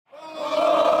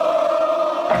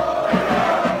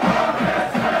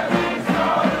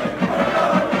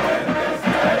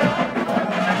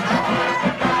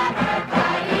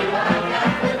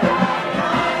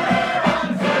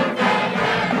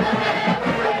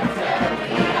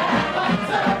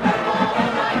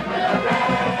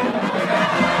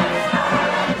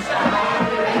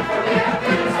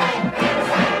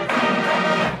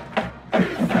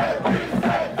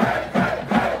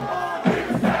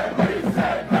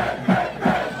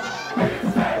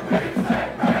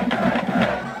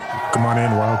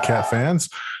Wildcat fans.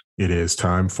 It is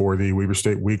time for the Weber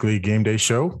State Weekly Game Day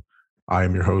Show. I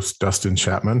am your host, Dustin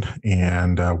Chapman,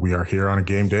 and we are here on a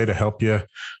game day to help you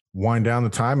wind down the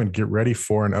time and get ready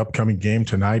for an upcoming game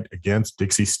tonight against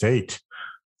Dixie State.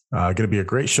 Going to be a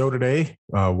great show today.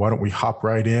 Why don't we hop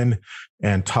right in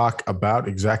and talk about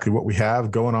exactly what we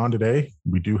have going on today?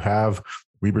 We do have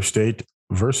Weber State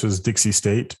versus Dixie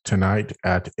State tonight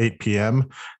at 8 p.m.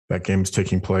 That game is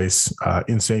taking place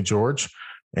in St. George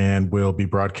and will be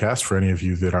broadcast for any of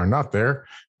you that are not there.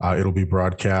 It'll be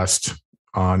broadcast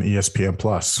on ESPN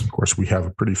Plus. Of course, we have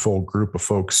a pretty full group of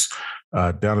folks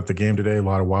down at the game today. A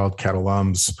lot of Wildcat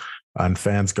alums and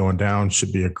fans going down.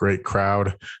 Should be a great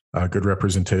crowd. Good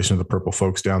representation of the Purple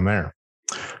folks down there.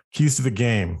 Keys to the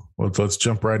game. Well, let's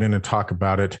jump right in and talk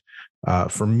about it.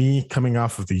 For me, coming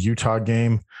off of the Utah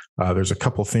game, there's a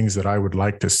couple things that I would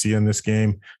like to see in this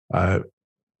game.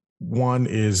 One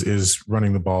is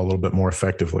running the ball a little bit more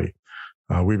effectively.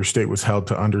 Weber State was held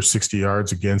to under 60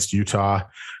 yards against Utah,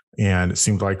 and it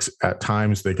seemed like at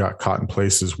times they got caught in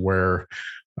places where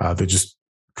they just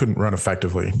couldn't run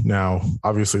effectively. Now,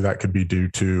 obviously, that could be due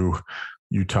to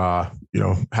Utah,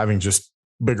 having just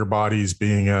bigger bodies,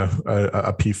 being a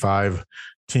P5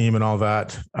 team and all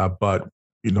that. But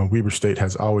Weber State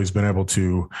has always been able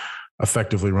to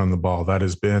effectively run the ball. That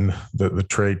has been the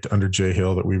trait under Jay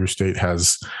Hill that Weber State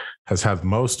has had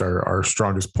most, our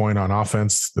strongest point on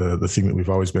offense, the thing that we've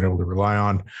always been able to rely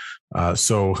on.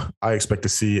 So I expect to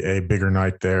see a bigger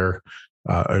night there,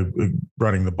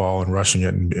 running the ball and rushing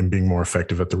it and being more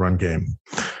effective at the run game.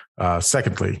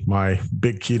 Secondly, my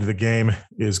big key to the game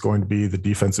is going to be the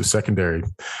defensive secondary.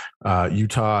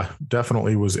 Utah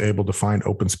definitely was able to find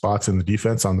open spots in the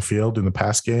defense on the field in the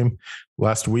pass game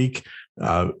last week.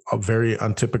 Very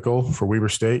untypical for Weber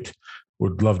State.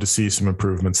 Would love to see some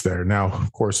improvements there. Now,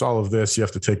 of course, all of this you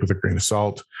have to take with a grain of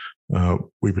salt.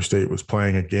 Weber State was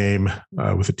playing a game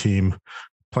with a team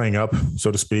playing up,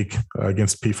 so to speak,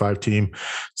 against a P5 team.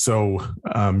 So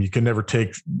you can never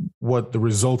take what the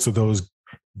results of those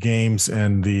games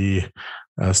and the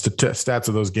stats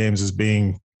of those games as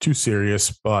being too serious,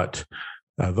 but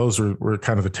those were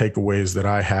kind of the takeaways that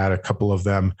I had, a couple of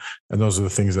them, and those are the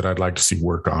things that I'd like to see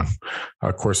work on.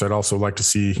 Of course, I'd also like to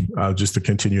see just the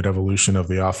continued evolution of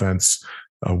the offense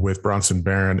with Bronson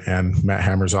Barron and Matt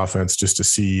Hammer's offense, just to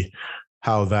see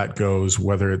how that goes,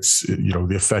 whether it's, the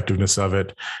effectiveness of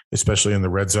it, especially in the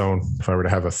red zone. If I were to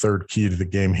have a third key to the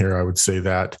game here, I would say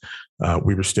that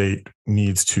Weber State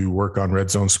needs to work on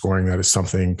red zone scoring. That is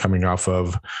something coming off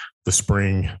of the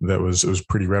spring that was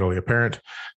pretty readily apparent.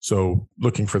 So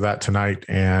looking for that tonight,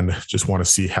 and just want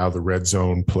to see how the red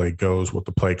zone play goes, what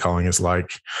the play calling is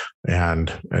like,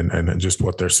 and just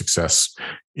what their success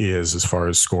is as far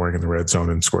as scoring in the red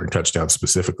zone and scoring touchdowns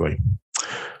specifically.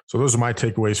 So those are my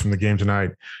takeaways from the game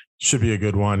tonight. Should be a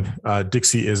good one.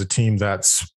 Dixie is a team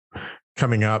that's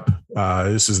coming up.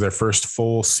 This is their first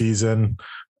full season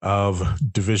of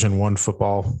Division I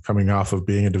football, coming off of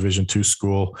being a Division II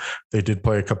school. They did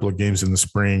play a couple of games in the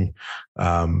spring.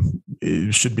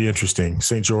 It should be interesting.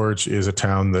 St. George is a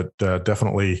town that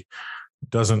definitely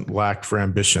doesn't lack for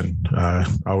ambition.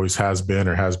 Always has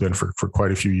been for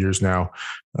quite a few years now.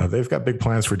 They've got big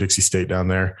plans for Dixie State down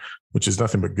there, which is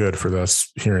nothing but good for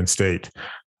us here in state.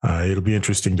 It'll be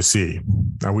interesting to see.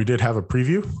 Now, we did have a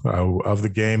preview of the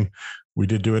game. We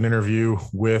did do an interview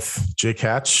with Jake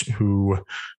Hatch, who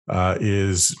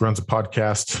runs a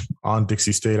podcast on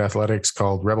Dixie State athletics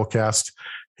called Rebelcast.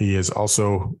 He is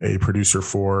also a producer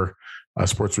for a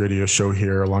sports radio show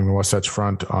here along the Wasatch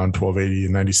Front on 1280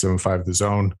 and 97.5 The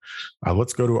Zone.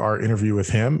 Let's go to our interview with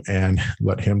him and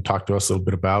let him talk to us a little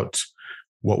bit about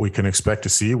what we can expect to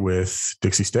see with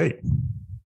Dixie State.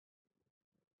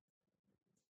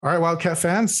 All right, Wildcat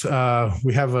fans,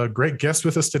 we have a great guest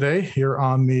with us today here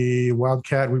on the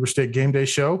Wildcat Weber State Game Day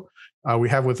Show. We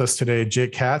have with us today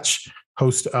Jake Hatch,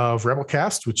 host of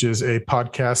Rebelcast, which is a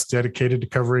podcast dedicated to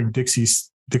covering Dixie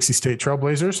State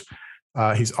Trailblazers.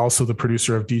 He's also the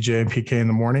producer of DJ and PK in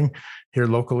the Morning here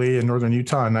locally in Northern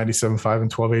Utah on 97.5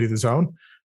 and 1280 The Zone.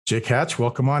 Jake Hatch,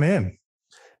 welcome on in.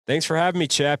 Thanks for having me,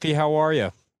 Chappie. How are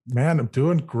you? Man, I'm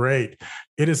doing great.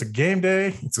 It is a game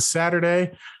day. It's a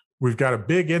Saturday. We've got a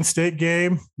big in-state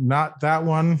game, not that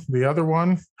one, the other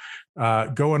one,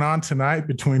 going on tonight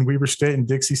between Weber State and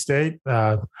Dixie State.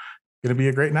 Going to be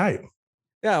a great night.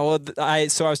 Yeah, well, I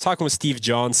was talking with Steve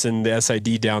Johnson, the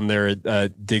SID down there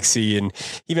at Dixie, and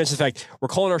he mentioned the fact we're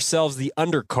calling ourselves the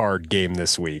undercard game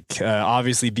this week.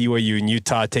 Obviously, BYU and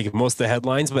Utah taking most of the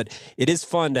headlines, but it is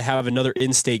fun to have another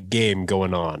in-state game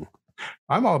going on.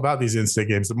 I'm all about these in-state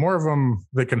games. The more of them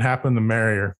that can happen, the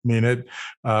merrier. I mean,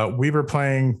 Weber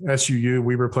playing SUU,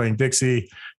 Weber playing Dixie,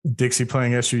 Dixie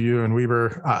playing SUU, and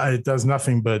Weber. It does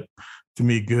nothing but, to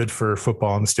me, good for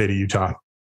football in the state of Utah.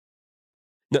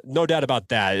 No doubt about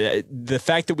that. The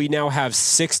fact that we now have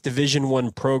 6 Division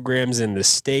I programs in the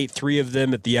state, 3 of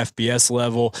them at the FBS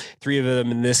level, 3 of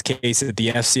them in this case at the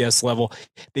FCS level,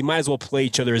 they might as well play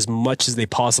each other as much as they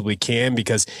possibly can,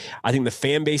 because I think the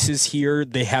fan bases here,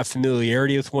 they have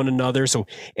familiarity with one another. So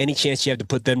any chance you have to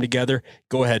put them together,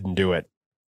 go ahead and do it.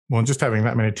 Well, just having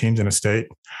that many teams in a state,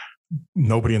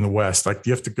 nobody in the West, like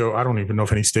you have to go. I don't even know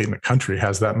if any state in the country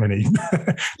has that many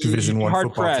Division I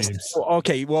football pressed. teams.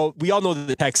 Okay, well, we all know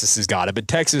that Texas has got it, but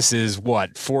Texas is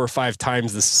what, 4 or 5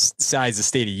 times the size of the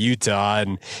state of Utah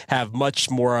and have much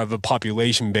more of a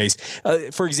population base.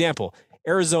 For example,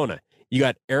 Arizona. You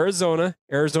got Arizona,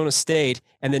 Arizona State,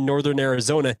 and then Northern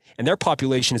Arizona, and their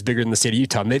population is bigger than the state of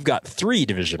Utah, and they've got 3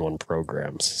 Division I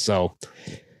programs. So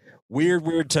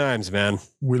weird times, man.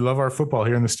 We love our football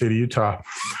here in the state of Utah.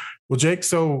 Well, Jake,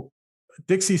 so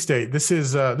Dixie State, this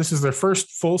is their first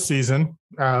full season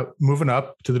moving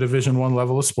up to the Division I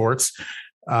level of sports.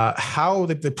 How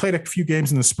they played a few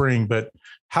games in the spring, but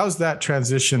how's that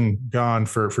transition gone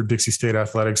for Dixie State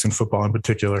athletics and football in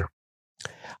particular?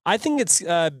 I think it's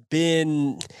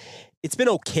been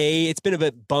okay. It's been a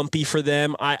bit bumpy for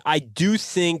them. I do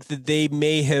think that they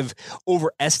may have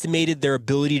overestimated their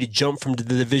ability to jump from the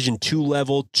Division II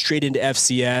level straight into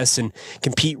FCS and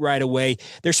compete right away.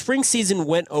 Their spring season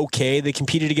went okay. They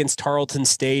competed against Tarleton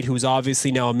State, who's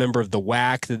obviously now a member of the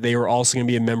WAC, that they were also going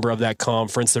to be a member of that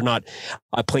conference. They're not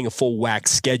playing a full WAC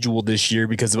schedule this year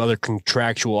because of other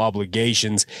contractual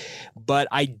obligations. But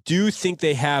I do think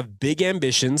they have big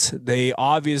ambitions. They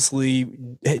obviously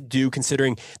do,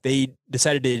 considering they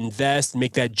decided to invest and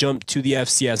make that jump to the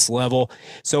FCS level.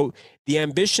 So the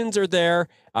ambitions are there.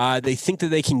 They think that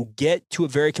they can get to a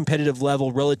very competitive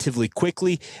level relatively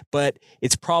quickly, but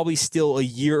it's probably still a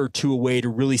year or 2 away to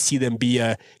really see them be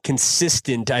a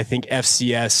consistent, I think,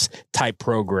 FCS type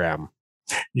program.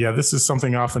 Yeah, this is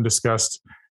something often discussed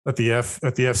at the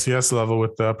FCS level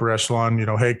with the upper echelon.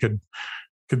 Hey, could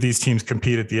these teams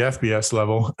compete at the FBS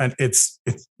level? And it's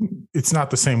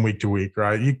not the same week to week,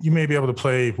 right? You may be able to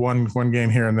play one game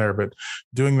here and there, but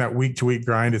doing that week to week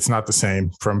grind, it's not the same.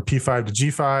 From P5 to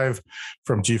G5,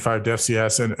 from G5 to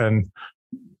FCS, and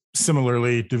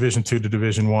similarly Division II to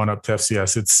Division I up to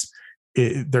FCS.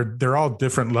 They're all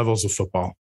different levels of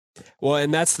football. Well,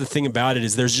 and that's the thing about it,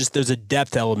 is there's a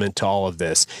depth element to all of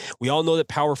this. We all know that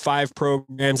Power 5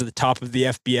 programs at the top of the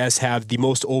FBS have the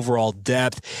most overall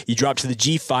depth. You drop to the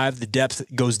G5, the depth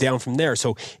goes down from there.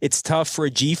 So it's tough for a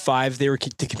G5 there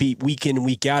to compete week in and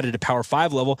week out at a Power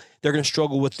 5 level. They're going to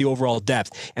struggle with the overall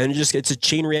depth. And it's a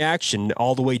chain reaction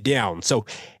all the way down. So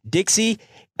Dixie,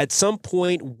 at some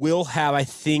point, will have, I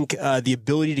think, the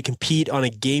ability to compete on a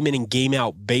game in and game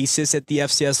out basis at the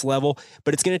FCS level,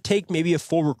 but it's going to take maybe a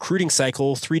full recruiting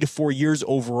cycle, 3 to 4 years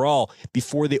overall,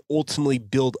 before they ultimately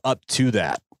build up to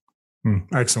that.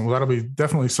 Excellent. Well, that'll be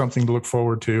definitely something to look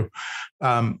forward to.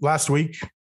 Last week,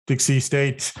 Dixie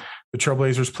State, the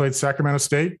Trailblazers played Sacramento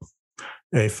State.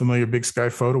 A familiar Big Sky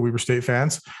foe to Weber State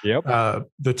fans. Yep.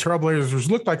 The Trailblazers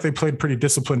looked like they played pretty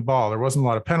disciplined ball. There wasn't a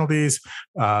lot of penalties.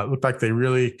 Looked like they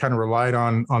really kind of relied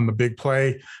on the big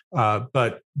play,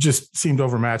 but just seemed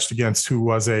overmatched against who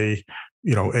was an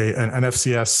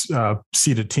FCS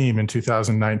seeded team in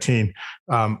 2019.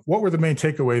 What were the main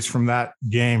takeaways from that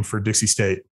game for Dixie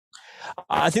State?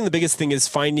 I think the biggest thing is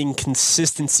finding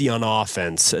consistency on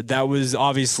offense. That was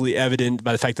obviously evident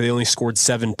by the fact that they only scored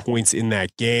 7 points in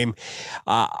that game.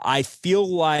 I feel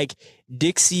like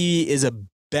Dixie is a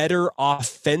better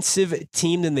offensive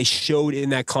team than they showed in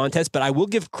that contest, but I will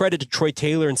give credit to Troy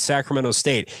Taylor and Sacramento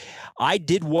State. I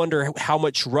did wonder how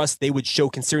much rust they would show,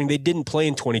 considering they didn't play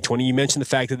in 2020. You mentioned the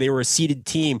fact that they were a seeded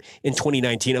team in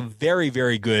 2019, a very,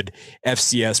 very good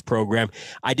FCS program.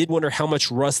 I did wonder how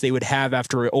much rust they would have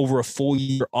after over a full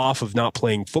year off of not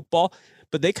playing football.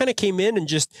 But they kind of came in and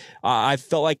just, I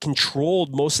felt like,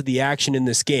 controlled most of the action in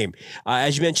this game.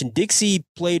 As you mentioned, Dixie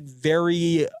played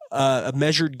very a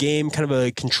measured game, kind of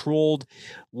a controlled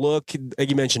look. Like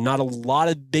you mentioned, not a lot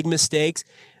of big mistakes,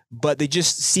 but they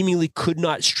just seemingly could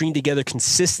not string together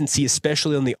consistency,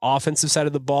 especially on the offensive side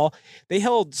of the ball. They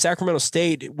held Sacramento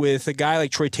State with a guy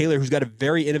like Troy Taylor, who's got a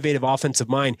very innovative offensive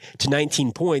mind, to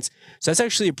 19 points. So that's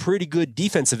actually a pretty good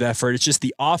defensive effort. It's just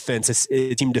the offense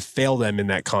it seemed to fail them in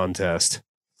that contest.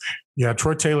 Yeah,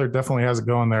 Troy Taylor definitely has it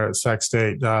going there at Sac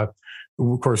State. Of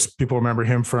course, people remember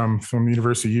him from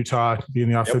University of Utah,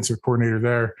 being the offensive coordinator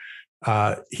there.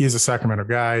 He is a Sacramento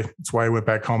guy. That's why he went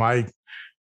back home.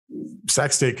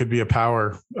 Sac State could be a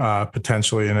power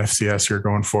potentially in FCS here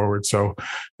going forward. So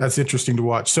that's interesting to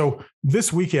watch. So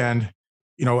this weekend,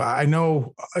 I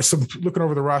know some looking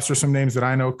over the roster, some names that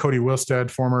I know: Cody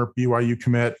Wilstead, former BYU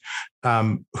commit.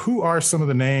 Who are some of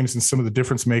the names and some of the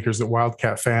difference makers that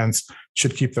Wildcat fans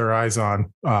should keep their eyes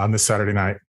on this Saturday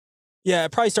night? Yeah,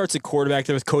 it probably starts at quarterback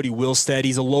there with Cody Wilstead.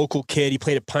 He's a local kid. He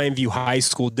played at Pineview High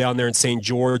School down there in St.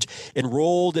 George,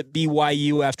 enrolled at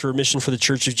BYU after a mission for the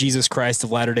Church of Jesus Christ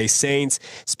of Latter-day Saints,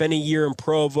 spent a year in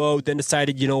Provo, then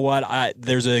decided,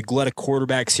 there's a glut of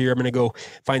quarterbacks here. I'm going to go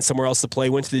find somewhere else to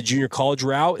play. Went to the junior college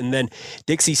route, and then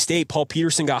Dixie State, Paul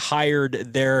Peterson got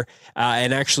hired there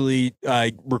and actually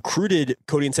recruited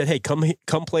Cody and said, hey, come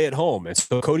play at home. And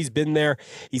so Cody's been there.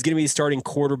 He's going to be the starting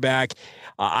quarterback.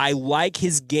 I like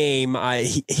his game.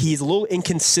 He's a little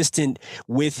inconsistent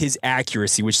with his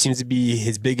accuracy, which seems to be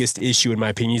his biggest issue, in my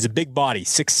opinion. He's a big body,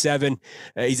 6'7".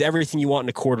 He's everything you want in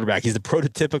a quarterback. He's the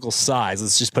prototypical size.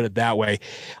 Let's just put it that way.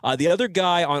 The other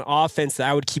guy on offense that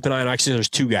I would keep an eye on, actually, there's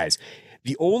two guys.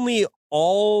 The only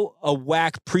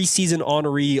all-WAC preseason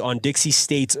honoree on Dixie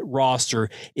State's roster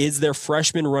is their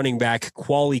freshman running back,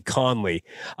 Quali Conley,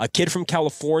 a kid from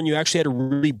California who actually had a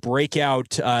really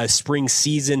breakout spring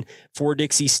season for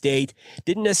Dixie State.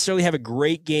 Didn't necessarily have a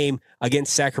great game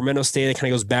against Sacramento State. It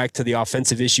kind of goes back to the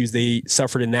offensive issues they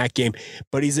suffered in that game.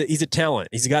 But he's a talent.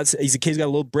 He's a kid who's got a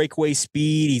little breakaway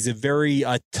speed. He's a very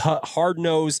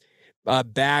hard-nosed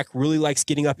back, really likes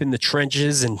getting up in the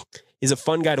trenches, and is a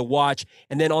fun guy to watch.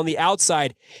 And then on the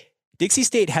outside, Dixie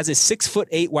State has a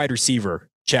 6'8" wide receiver,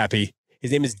 Chappie.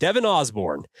 His name is Devin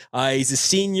Osborne. He's a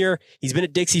senior. He's been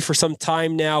at Dixie for some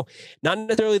time now. Not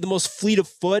necessarily the most fleet of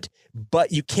foot,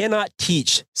 but you cannot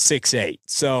teach 6'8".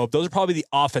 So those are probably the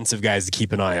offensive guys to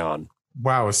keep an eye on.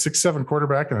 Wow, a 6'7"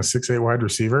 quarterback and a 6'8" wide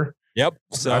receiver. Yep.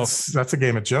 So that's a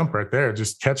game of jump right there.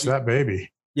 Just catch that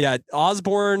baby. Yeah,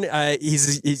 Osborne,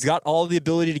 he's got all the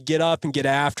ability to get up and get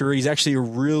after. He's actually a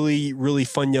really, really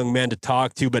fun young man to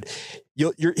talk to, but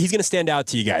he's going to stand out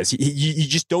to you guys. You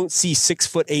just don't see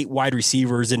 6'8" wide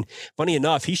receivers. And funny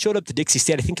enough, he showed up to Dixie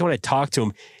State. I think when I talked to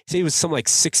him, he said he was something like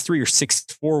 6'3" or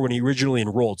 6'4" when he originally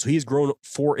enrolled. So he's grown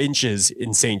 4 inches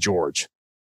in St. George.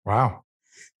 Wow.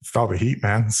 It's all the heat,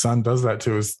 man. The sun does that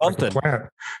to us. Something. Like a plant.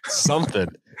 Something.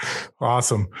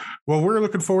 Awesome. Well, we're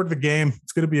looking forward to the game.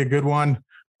 It's going to be a good one.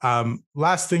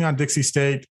 Last thing on Dixie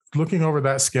State, looking over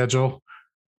that schedule,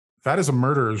 that is a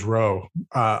murderer's row.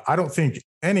 I don't think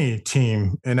any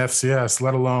team in FCS,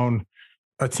 let alone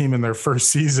a team in their first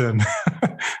season,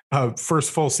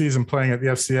 first full season playing at the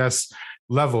FCS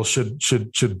level, should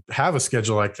have a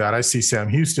schedule like that. I see Sam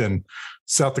Houston,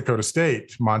 South Dakota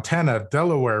State, Montana,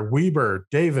 Delaware, Weber,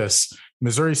 Davis,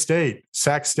 Missouri State,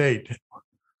 Sac State.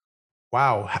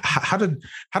 Wow. How did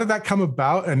that come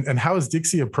about? And how is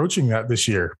Dixie approaching that this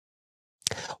year?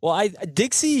 Well,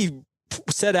 Dixie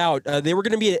set out, they were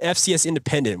going to be an FCS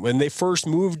independent. When they first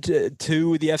moved to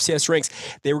the FCS ranks,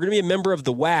 they were going to be a member of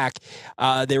the WAC.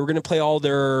 They were going to play all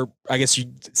their, I guess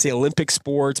you'd say, Olympic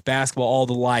sports, basketball, all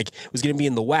the like. It was going to be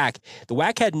in the WAC. The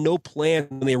WAC had no plan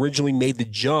when they originally made the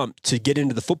jump to get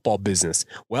into the football business.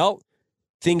 Well,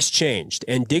 things changed,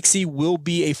 and Dixie will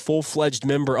be a full-fledged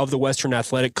member of the Western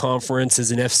Athletic Conference as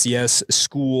an FCS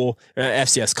school,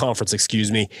 FCS conference,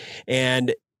 excuse me.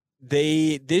 And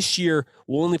they this year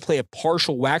will only play a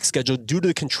partial WAC schedule due to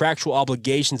the contractual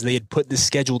obligations. They had put this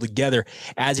schedule together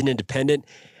as an independent.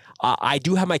 I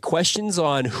do have my questions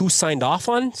on who signed off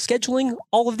on scheduling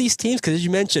all of these teams, because as you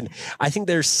mentioned, I think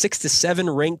there's 6 to 7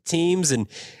 ranked teams, and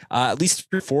at least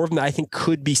 3 or 4 of them I think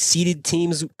could be seeded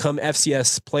teams come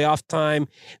FCS playoff time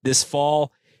this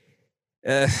fall.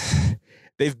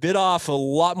 They've bit off a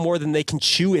lot more than they can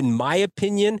chew, in my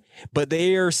opinion, but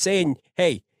they are saying,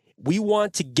 hey, we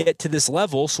want to get to this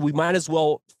level, so we might as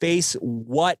well face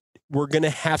what we're going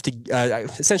to have to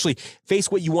essentially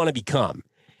face what you want to become.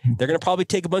 They're going to probably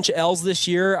take a bunch of L's this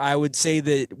year. I would say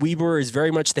that Weber is very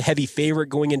much the heavy favorite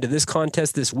going into this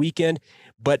contest this weekend,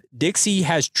 but Dixie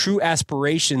has true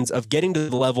aspirations of getting to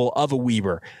the level of a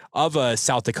Weber, of a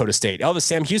South Dakota State, of a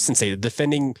Sam Houston State, the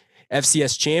defending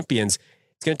FCS champions.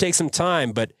 It's going to take some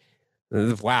time, but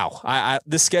wow,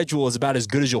 this schedule is about as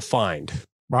good as you'll find.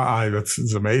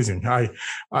 That's amazing.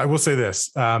 I will say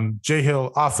this. Jay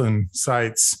Hill often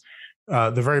cites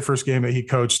the very first game that he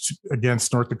coached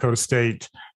against North Dakota State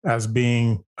as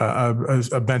being a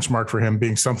benchmark for him,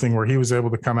 being something where he was able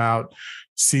to come out,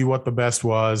 see what the best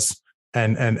was,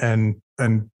 and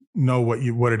know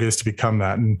what it is to become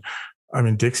that. And I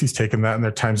mean, Dixie's taken that and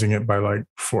they're timesing it by like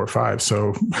 4 or 5.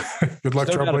 So good luck,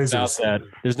 Trailblazers.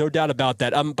 There's no doubt about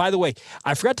that. By the way,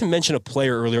 I forgot to mention a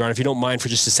player earlier on, if you don't mind for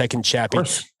just a second, Chappie.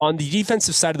 On the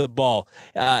defensive side of the ball,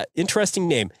 interesting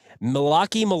name.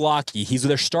 Malaki. He's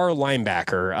their star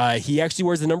linebacker. He actually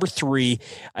wears the number 3,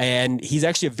 and he's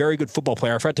actually a very good football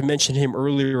player. I forgot to mention him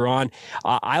earlier on.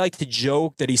 I like to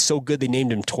joke that he's so good they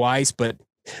named him twice, but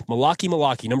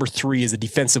Malaki, number 3, is a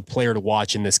defensive player to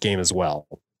watch in this game as well.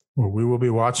 Well, we will be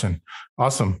watching.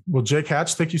 Awesome. Well, Jake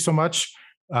Hatch, thank you so much.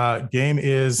 Game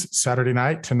is Saturday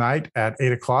night tonight at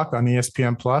 8:00 on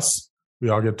ESPN Plus. We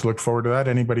all get to look forward to that.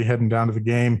 Anybody heading down to the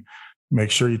game,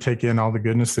 make sure you take in all the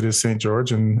goodness that is St.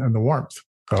 George and the warmth.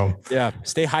 So yeah,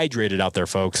 stay hydrated out there,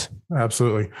 folks.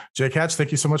 Absolutely. Jake Hatch,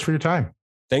 thank you so much for your time.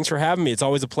 Thanks for having me. It's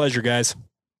always a pleasure, guys.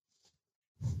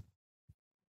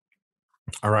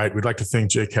 All right. We'd like to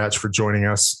thank Jake Hatch for joining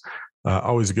us.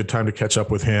 Always a good time to catch up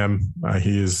with him.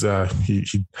 That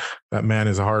man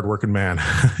is a hard working man.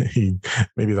 He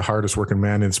may be the hardest working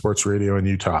man in sports radio in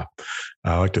Utah.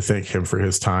 I'd like to thank him for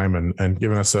his time and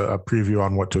giving us a preview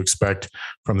on what to expect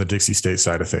from the Dixie State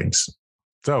side of things.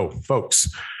 So,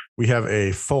 folks, we have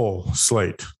a full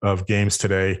slate of games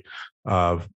today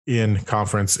in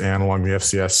conference and along the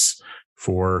FCS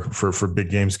for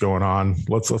big games going on.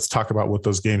 Let's talk about what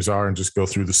those games are and just go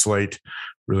through the slate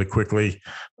really quickly.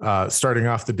 Starting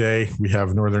off the day, we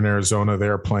have Northern Arizona. They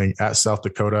are playing at South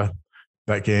Dakota.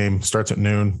 That game starts at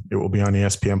noon. It will be on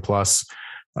ESPN Plus.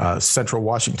 Central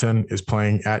Washington is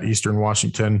playing at Eastern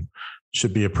Washington.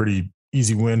 Should be a pretty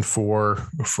easy win for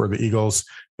the Eagles.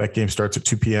 That game starts at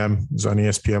 2 p.m. It's on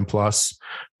ESPN Plus.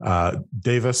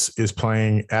 Davis is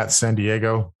playing at San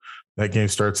Diego. That game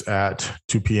starts at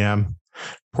 2 p.m.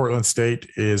 Portland State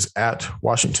is at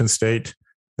Washington State.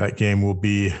 That game will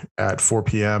be at 4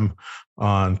 p.m.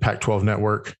 on Pac-12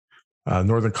 Network.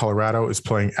 Northern Colorado is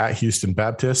playing at Houston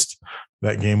Baptist.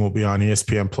 That game will be on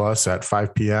ESPN Plus at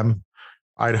 5 p.m.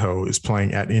 Idaho is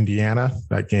playing at Indiana.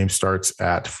 That game starts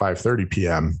at 5:30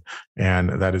 p.m.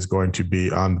 and that is going to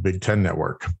be on the Big Ten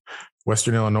Network.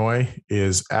 Western Illinois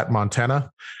is at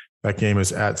Montana. That game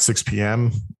is at 6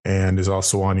 p.m. and is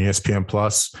also on ESPN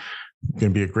Plus.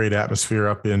 Going to be a great atmosphere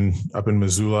up in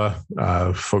Missoula.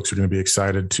 Folks are going to be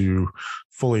excited to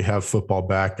fully have football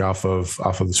back off of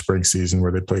the spring season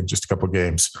where they played just a couple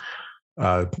games.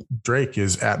 Drake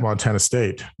is at Montana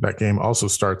State. That game also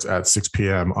starts at 6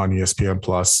 p.m. on ESPN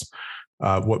Plus.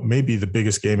 What may be the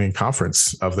biggest game in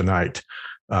conference of the night.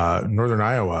 Northern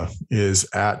Iowa is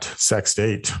at Sac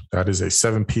State. That is a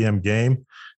 7 p.m. game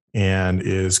and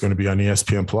is going to be on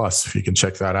ESPN Plus. If you can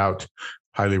check that out,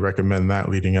 highly recommend that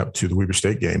leading up to the Weber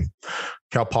State game.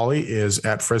 Cal Poly is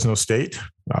at Fresno State.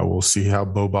 We'll see how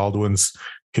Bo Baldwin's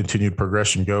continued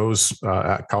progression goes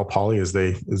at Cal Poly as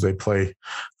they play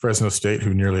Fresno State,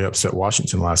 who nearly upset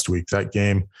Washington last week. That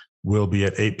game will be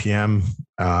at 8 p.m.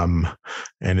 And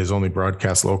is only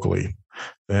broadcast locally.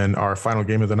 Then our final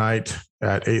game of the night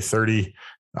at 8:30,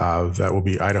 that will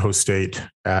be Idaho State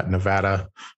at Nevada.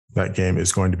 That game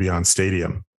is going to be on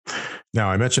Stadium. Now,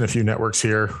 I mentioned a few networks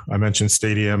here. I mentioned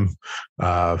Stadium,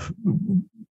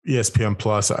 ESPN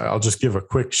Plus. I'll just give a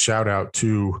quick shout out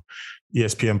to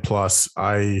ESPN Plus.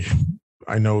 I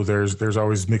know there's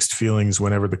always mixed feelings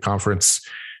whenever the conference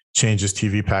changes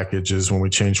TV packages, when we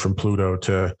change from Pluto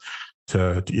to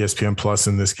ESPN Plus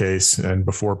in this case, and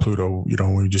before Pluto,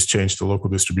 we just changed the local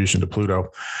distribution to Pluto.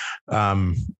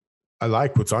 I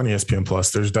like what's on ESPN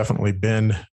Plus. There's definitely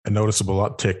been a noticeable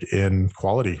uptick in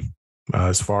quality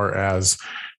as far as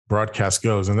broadcast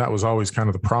goes. And that was always kind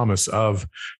of the promise of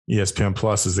ESPN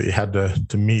Plus, is that you had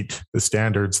to meet the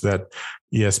standards that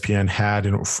ESPN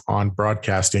had on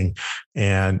broadcasting.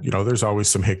 And, there's always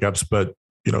some hiccups, but,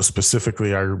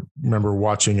 specifically, I remember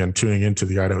watching and tuning into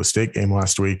the Idaho State game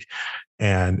last week.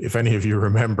 And if any of you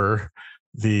remember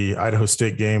the Idaho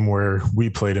State game where we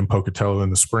played in Pocatello in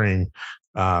the spring,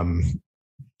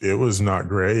 it was not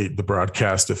great. The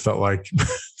broadcast, it felt like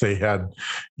they had,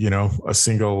 a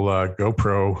single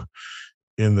GoPro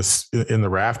in the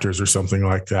rafters or something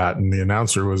like that. And the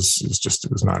announcer was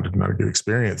not a good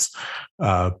experience.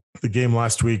 The game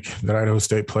last week that Idaho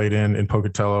State played in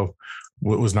Pocatello,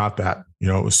 it was not that.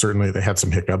 It was certainly, they had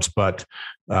some hiccups, but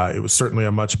it was certainly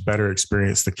a much better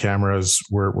experience. The cameras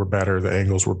were better. The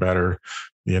angles were better.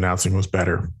 The announcing was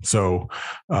better. So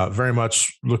very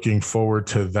much looking forward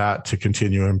to that to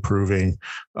continue improving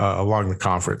along the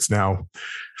conference. Now,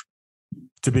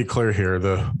 to be clear here,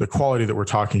 the quality that we're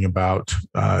talking about,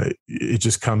 it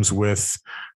just comes with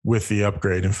the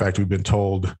upgrade. In fact, we've been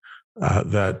told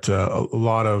that a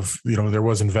lot of, there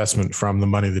was investment from the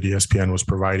money that ESPN was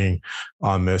providing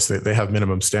on this. They have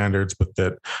minimum standards, but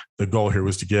that the goal here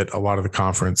was to get a lot of the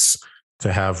conference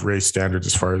to have raised standards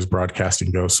as far as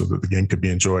broadcasting goes so that the game could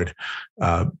be enjoyed.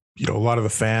 A lot of the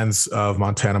fans of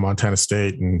Montana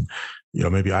State, and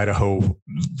maybe Idaho,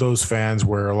 those fans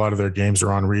where a lot of their games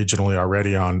are on regionally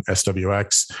already on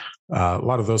SWX, a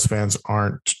lot of those fans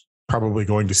aren't probably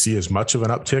going to see as much of an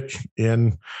uptick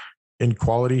in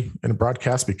quality in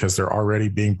broadcast because they're already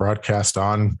being broadcast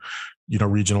on,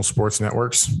 regional sports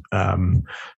networks.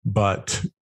 But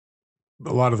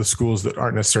a lot of the schools that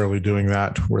aren't necessarily doing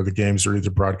that, where the games are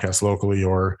either broadcast locally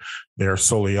or they are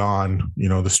solely on,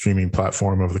 the streaming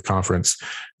platform of the conference,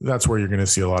 that's where you're going to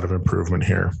see a lot of improvement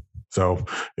here. So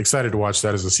excited to watch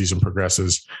that as the season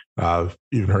progresses.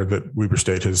 Even heard that Weber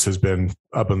State has been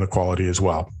up in the quality as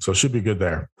well. So it should be good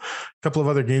there. A couple of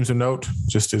other games of note,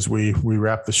 just as we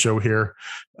wrap the show here.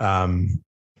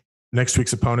 Next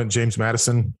week's opponent, James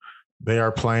Madison, they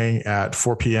are playing at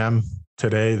 4 p.m.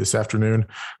 this afternoon.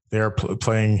 They are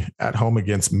playing at home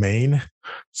against Maine.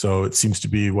 So it seems to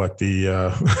be what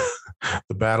the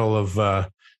battle of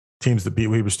teams that beat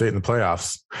Weber State in the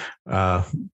playoffs.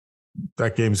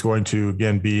 That game is going to,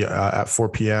 again, be at 4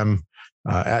 p.m.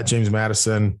 At James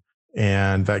Madison,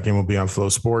 and that game will be on Flow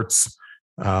Sports.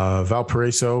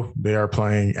 Valparaiso, they are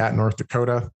playing at North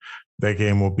Dakota. That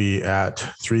game will be at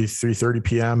 3:30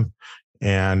 p.m.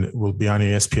 and will be on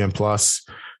ESPN Plus.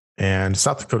 And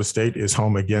South Dakota State is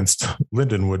home against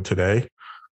Lindenwood today.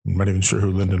 I'm not even sure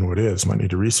who Lindenwood is. Might need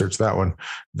to research that one.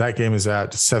 That game is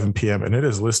at 7 p.m. and it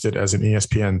is listed as an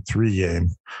ESPN 3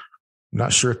 game.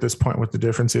 Not sure at this point what the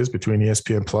difference is between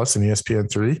ESPN Plus and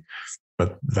ESPN 3,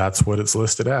 but that's what it's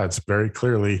listed as. Very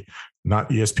clearly not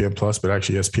ESPN Plus, but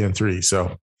actually ESPN 3.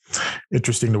 So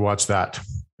interesting to watch that.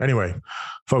 Anyway,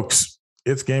 folks,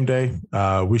 it's game day.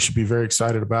 We should be very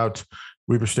excited about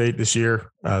Weber State this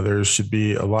year. There should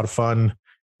be a lot of fun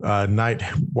night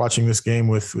watching this game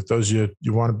with those you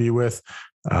want to be with,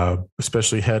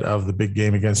 especially ahead of the big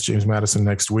game against James Madison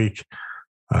next week.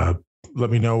 Let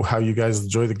me know how you guys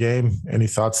enjoy the game. Any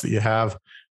thoughts that you have.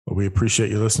 We appreciate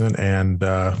you listening, and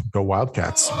go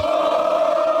Wildcats.